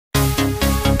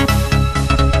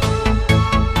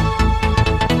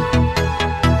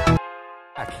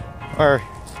or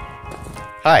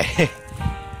hi,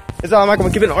 it's Allen-Michael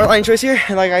McKibben, or Line Choice here,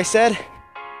 and like I said,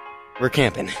 we're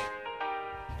camping.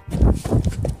 Go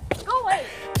away.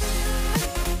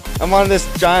 I'm on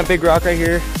this giant big rock right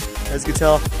here, as you can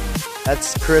tell.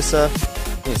 That's Carissa.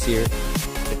 You can see her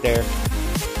right there.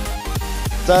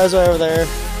 Zara's right over there.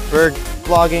 We're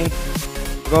vlogging.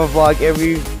 We're going to vlog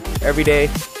every day.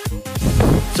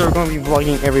 So we're going to be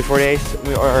vlogging every 4 days.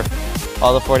 We are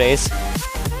all the 4 days.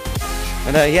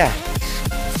 And yeah.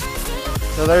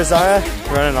 So there's Zara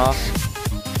running off.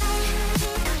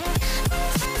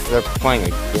 They're playing a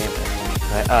game.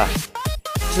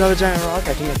 There's another giant rock.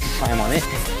 I think I can climb on it.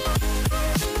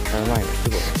 Never mind, there's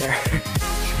people right there.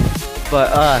 But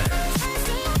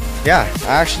yeah, I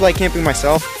actually like camping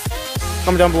myself.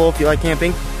 Comment down below if you like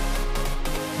camping.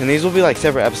 And these will be like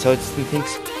separate episodes and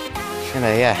things. And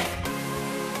yeah.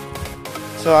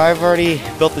 So I've already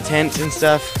built the tent and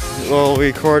stuff. We'll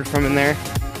record from in there.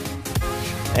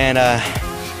 And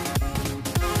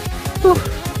whew.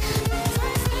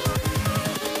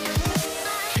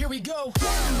 Here we go.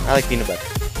 I like peanut butter.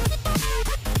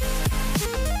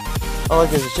 Oh look,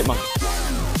 there's a chipmunk.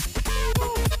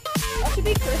 That should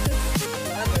be Chris's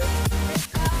brother.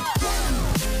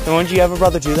 And when did you have a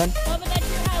brother too then? Mom, that's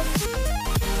your house.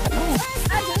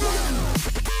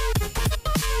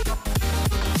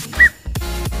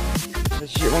 There's a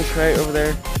chipmunk right over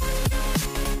there. I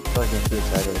feel like I can see the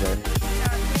side over there.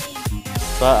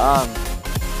 But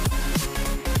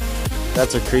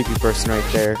that's a creepy person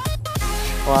right there.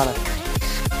 Alana.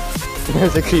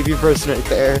 There's a creepy person right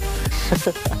there.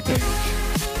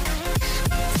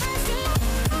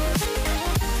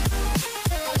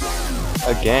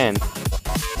 Again.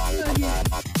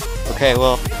 Okay,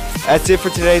 well, that's it for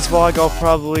today's vlog. I'll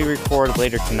probably record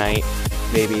later tonight,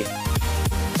 maybe. I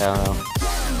don't know.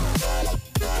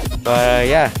 But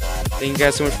yeah, thank you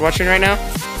guys so much for watching right now.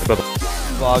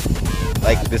 Vlog,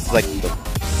 like this is like the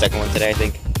second one today, I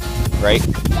think, right?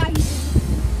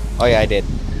 Oh yeah, I did.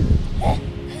 A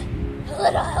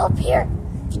little help here.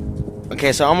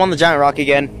 Okay, so I'm on the giant rock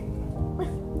again.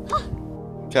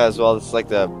 Because, well, this is like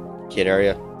the kid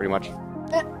area, pretty much.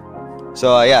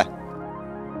 So, yeah.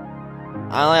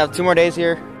 I only have 2 more days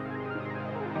here.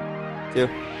 2.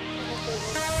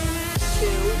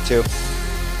 2.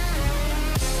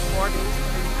 4 days.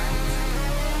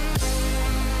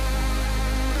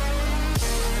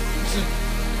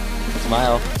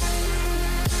 Smile.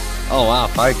 Oh, wow.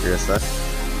 Hi, Carissa.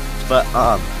 But,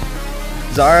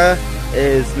 Zara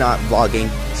is not vlogging.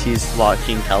 She's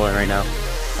watching Helen right now.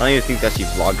 I don't even think that she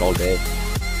vlogged all day.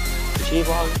 Did she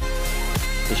vlog?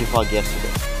 Did she vlog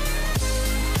yesterday?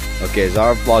 Okay,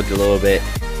 Zara vlogged a little bit.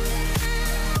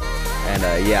 And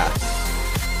yeah.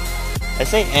 I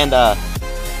say and a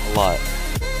lot.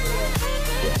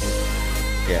 Yeah.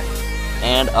 Yeah.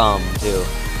 And too.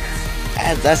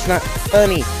 And that's not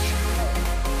funny.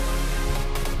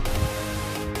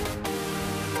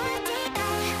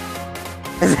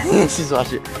 She's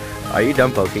watching. Are you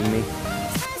done poking me?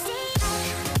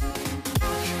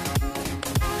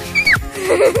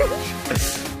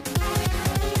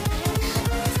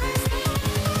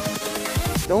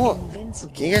 Don't.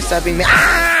 Can you guys stop being mad?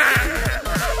 Ah!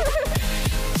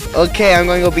 Okay, I'm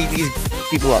going to go beat these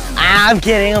people up. Ah, I'm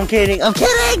kidding. I'm kidding. I'm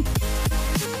kidding.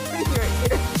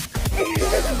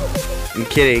 I'm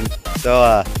kidding.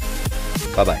 So,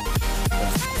 bye bye.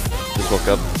 Just woke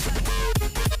up.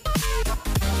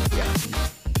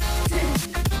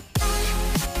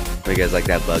 You guys like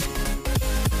that bug?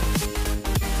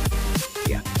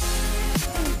 Yeah.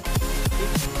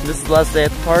 This is the last day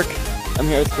at the park. I'm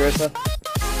here with Carissa.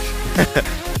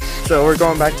 So we're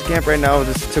going back to camp right now.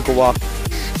 Just took a walk.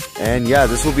 And yeah,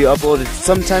 this will be uploaded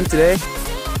sometime today.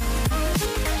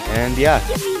 And yeah,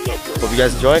 hope you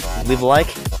guys enjoy. Leave a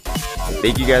like. And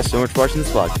thank you guys so much for watching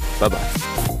this vlog. Bye bye.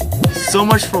 So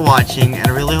much for watching, and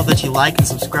I really hope that you like and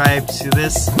subscribe to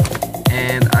this.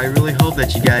 And I really hope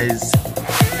that you guys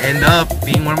end up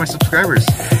being one of my subscribers.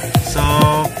 So,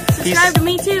 peace. Subscribe to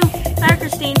me too. Bye,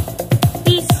 Christine.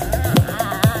 Peace.